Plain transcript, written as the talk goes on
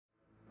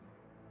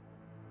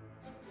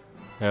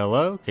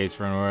Hello, Case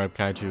for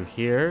interwebkaiju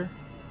here.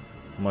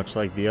 Much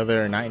like the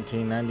other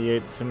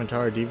 1998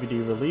 Simitar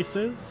DVD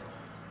releases,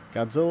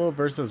 Godzilla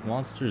vs.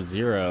 Monster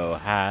Zero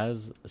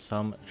has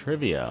some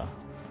trivia.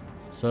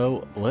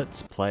 So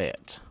let's play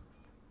it.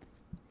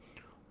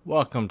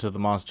 Welcome to the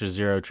Monster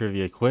Zero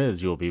Trivia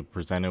Quiz. You will be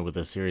presented with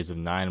a series of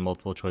 9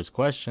 multiple choice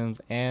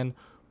questions and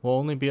will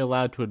only be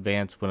allowed to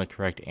advance when a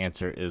correct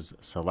answer is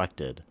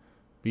selected.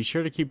 Be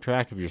sure to keep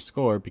track of your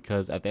score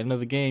because at the end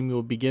of the game you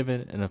will be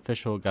given an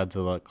official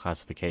Godzilla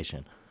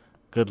classification.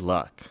 Good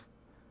luck.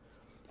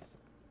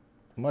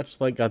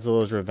 Much like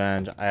Godzilla's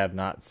Revenge, I have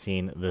not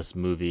seen this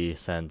movie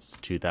since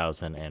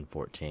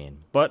 2014,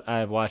 but I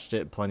have watched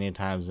it plenty of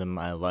times in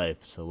my life,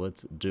 so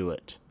let's do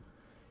it.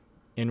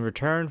 In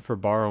return for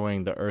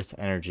borrowing the Earth's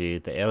energy,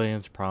 the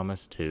aliens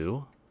promise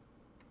to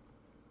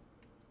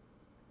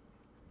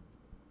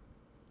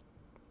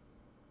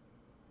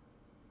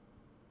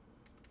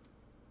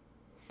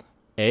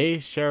A.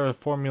 Share a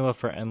formula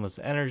for endless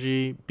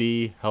energy.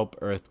 B. Help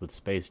Earth with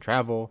space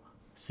travel.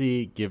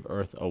 C. Give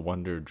Earth a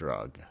wonder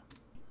drug.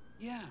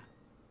 Yeah,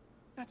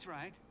 that's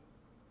right.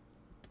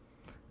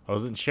 I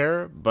wasn't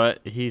sure,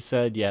 but he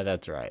said, yeah,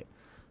 that's right.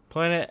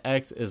 Planet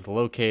X is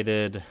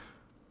located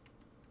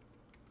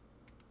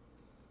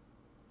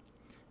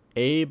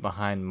A.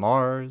 Behind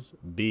Mars.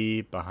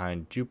 B.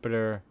 Behind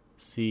Jupiter.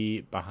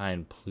 C.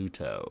 Behind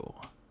Pluto.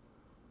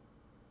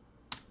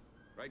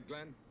 Right,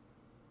 Glenn?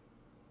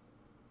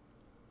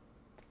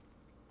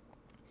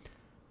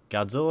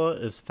 Godzilla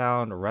is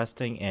found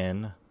resting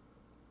in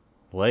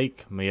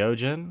Lake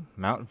Myojin,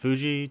 Mount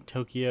Fuji,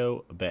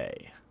 Tokyo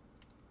Bay.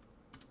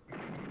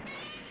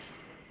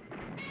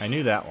 I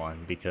knew that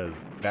one because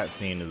that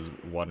scene is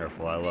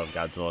wonderful. I love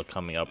Godzilla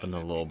coming up in the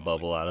little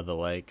bubble out of the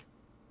lake.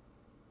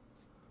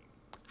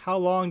 How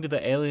long do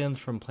the aliens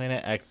from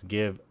Planet X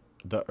give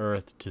the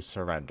Earth to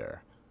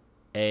surrender?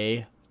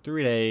 A.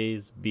 3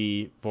 days.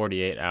 B.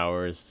 48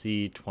 hours.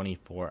 C.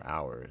 24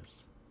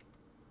 hours.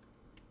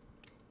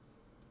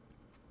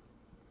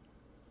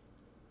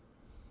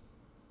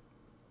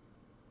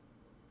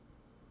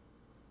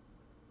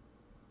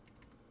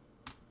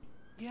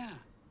 Yeah,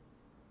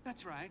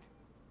 that's right.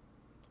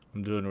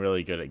 I'm doing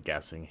really good at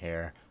guessing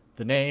here.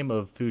 The name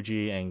of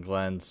Fuji and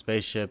Glenn's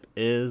spaceship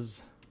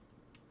is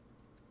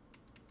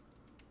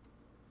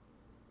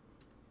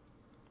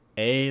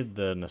A.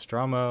 The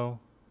Nostromo,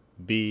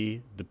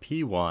 B. The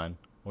P1,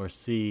 or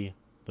C.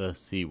 The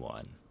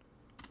C1.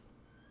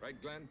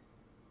 Right, Glenn?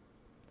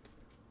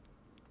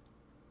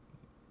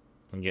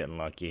 I'm getting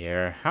lucky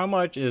here. How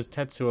much is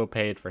Tetsuo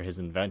paid for his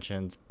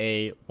inventions?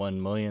 A. $1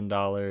 million,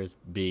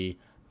 B.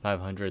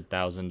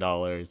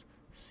 $500,000,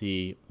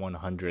 C.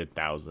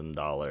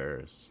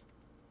 $100,000.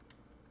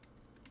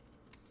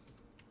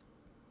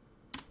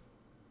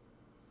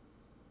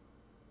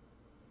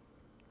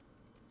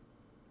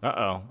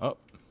 Uh-oh. Oh.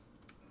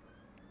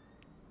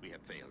 We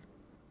have failed.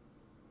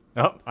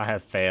 Oh, I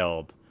have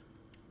failed.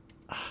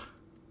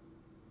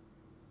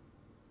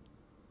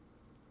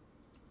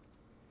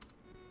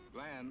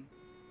 Glenn,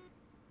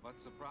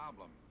 what's the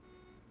problem?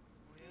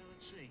 Well,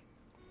 let's see.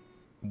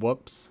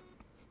 Whoops.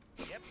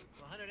 Yep,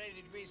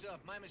 180 degrees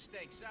off. My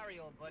mistake. Sorry,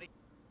 old buddy.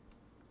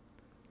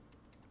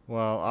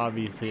 Well,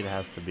 obviously it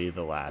has to be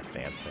the last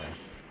answer.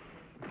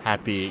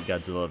 Happy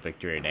Godzilla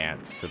victory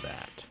dance to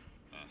that.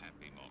 A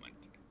happy moment.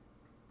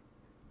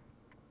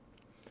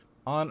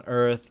 On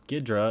Earth,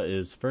 Ghidra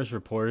is first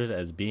reported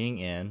as being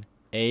in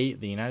A.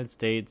 the United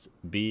States,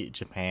 B.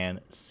 Japan,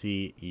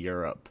 C.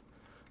 Europe.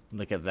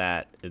 Look at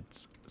that.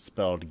 It's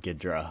spelled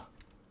Ghidra.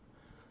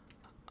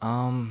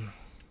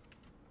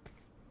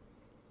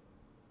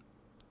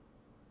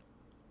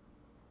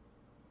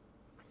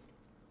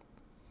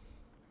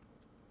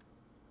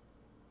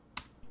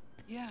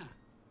 Yeah,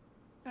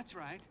 that's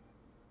right.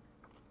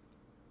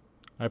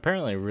 I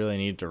apparently really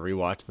need to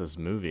rewatch this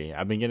movie.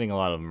 I've been getting a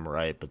lot of them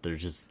right, but they're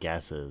just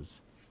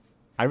guesses.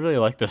 I really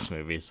like this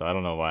movie, so I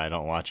don't know why I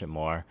don't watch it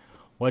more.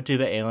 What do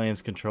the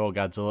aliens control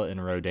Godzilla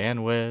and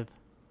Rodan with?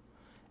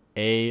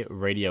 A.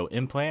 Radio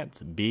implants.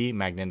 B.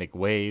 Magnetic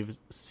waves.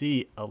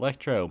 C.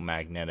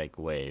 Electromagnetic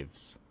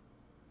waves.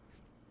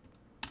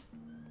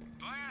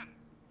 Glenn!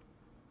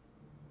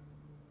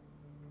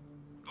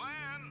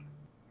 Glenn!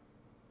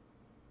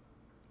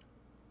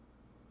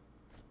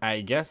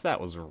 I guess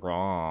that was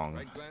wrong.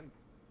 Right, Glenn?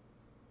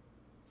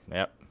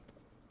 Yep.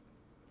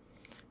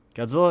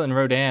 Godzilla and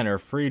Rodan are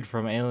freed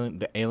from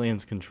the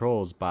aliens'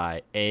 controls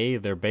by A.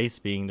 their base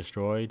being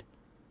destroyed,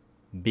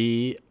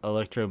 B.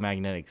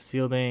 electromagnetic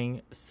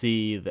shielding,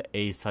 C. the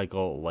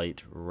A-cycle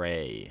light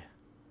ray.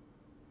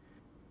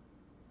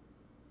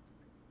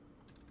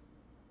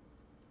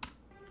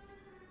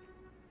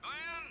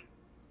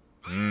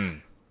 Glenn! Hmm.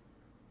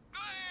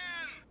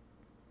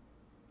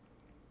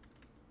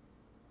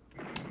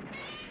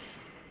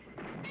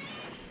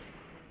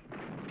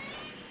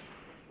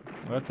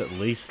 Well, that's at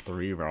least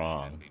 3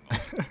 wrong.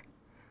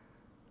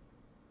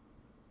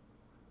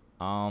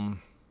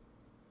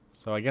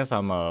 So I guess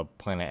I'm a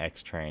Planet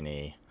X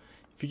trainee.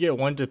 If you get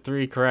 1 to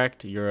 3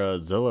 correct, you're a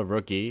Zilla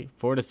rookie.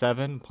 4 to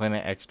 7,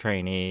 Planet X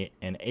trainee.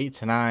 And 8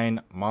 to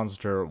 9,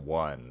 Monster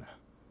 1.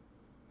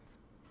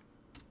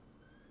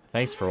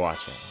 Thanks for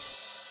watching.